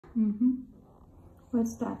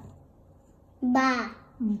What's that? Ba.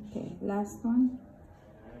 Okay, last one.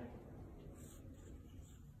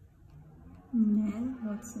 And then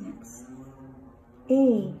what's next?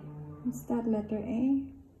 A. What's that letter A?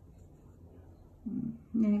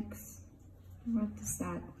 Next. What is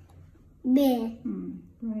that? B.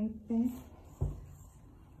 Right there.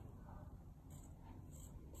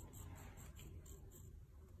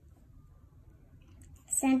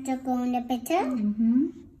 Santa go in the picture.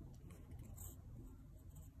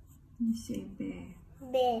 You say bear.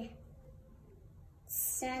 B.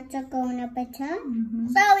 Santa go in the picture.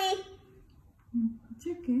 Sorry. It's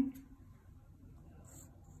okay.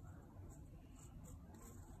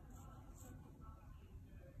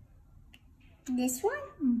 This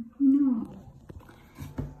one? No.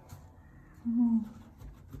 Oh.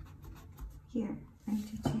 Here, right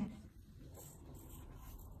here.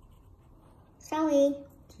 Sorry.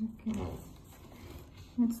 It's okay.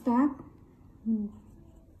 What's that?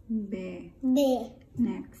 Bear. B.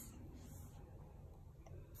 Next.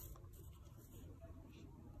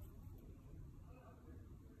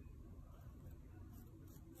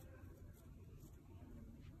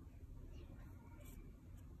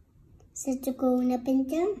 Santa go in the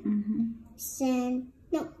picture.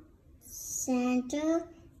 Santa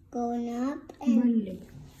going up and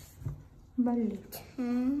Balli.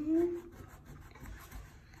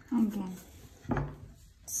 Again.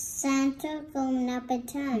 Santa going up and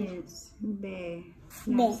turn. Yes. Bear.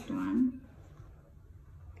 Last one.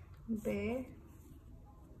 Bear.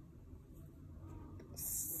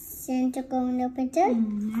 Santa going up and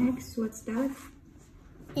turn. Next, what's that?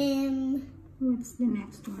 What's the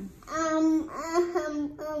next one?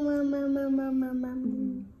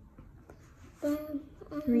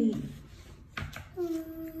 Three.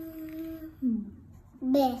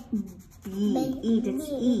 B. B. E. That's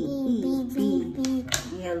E. B.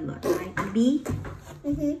 Yellow. Right. B.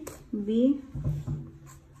 B.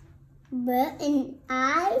 B and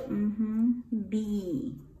I.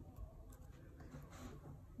 B.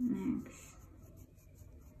 Next.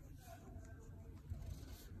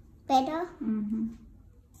 Better.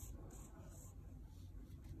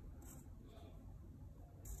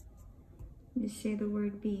 Just say the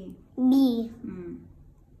word B. B.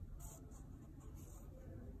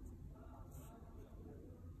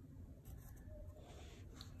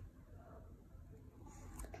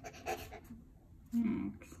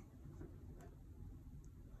 Next.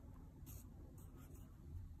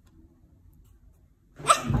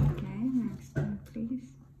 Okay, next one,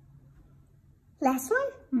 please. Last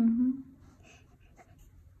one?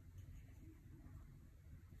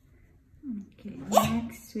 Okay,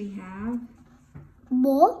 next we have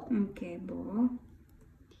Ball. okay, ball.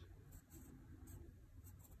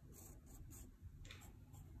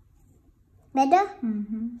 Better.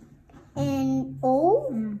 And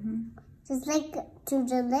O. Just like to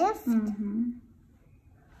the left.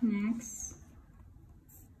 Next.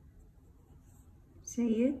 Say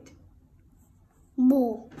it.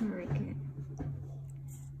 Ball. Very good.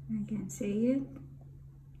 Again, say it.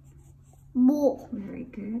 Ball. Very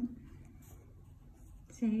good.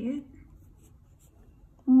 Say it.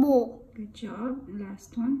 Ball. Good job.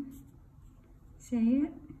 Last one. Say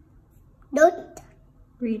it. Don't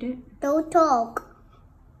Read it. talk.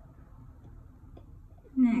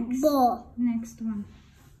 Next. Ball. Next one.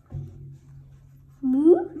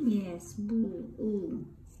 Boo. Yes. Boo. Ooh.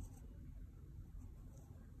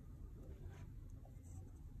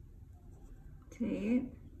 Say it.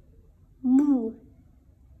 Boo.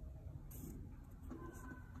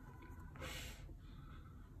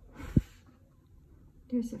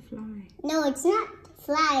 There's a fly. No, it's not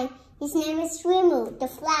fly. His name is Simo, the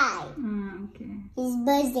fly. Okay. He's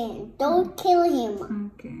buzzing. Don't kill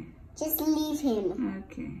him. Okay. Just leave him.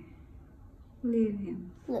 Okay. Leave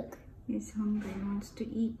him. Look. He's hungry. He wants to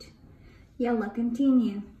eat. Yalla,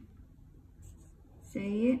 continue. Say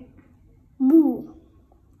it. Boo.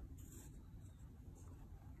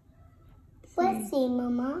 What's Say he,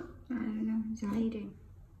 Mama? I don't know. He's hiding.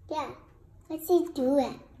 Yeah. What's he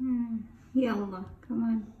doing? Yalla, come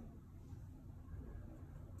on.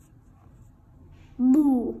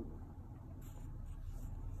 Boo.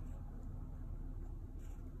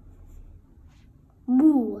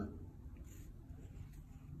 Boo.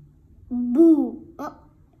 Boo. Oh.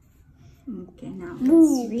 Okay, now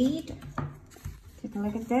Boo. let's read. Take a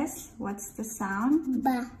look at this. What's the sound?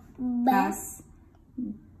 Ba. Ba. Bus.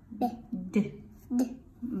 B. D. D.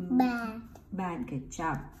 Bad. Bad. Good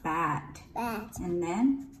job. Bad. Bad. And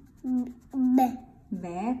then B.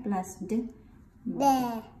 bear plus d.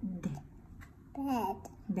 Bad. D. Bad.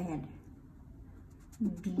 Bed.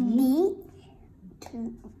 B.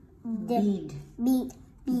 B. Bead. Bead.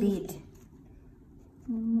 Bead.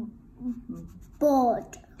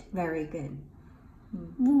 Board. Very good.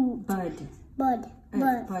 Boot. Bud. Bud.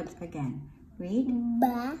 Bud. Bud again. Read.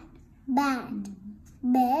 Bat. Bat.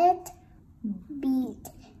 Bed. Bead.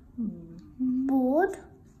 Board.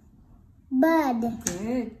 Bud.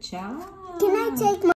 Good job. Can I take my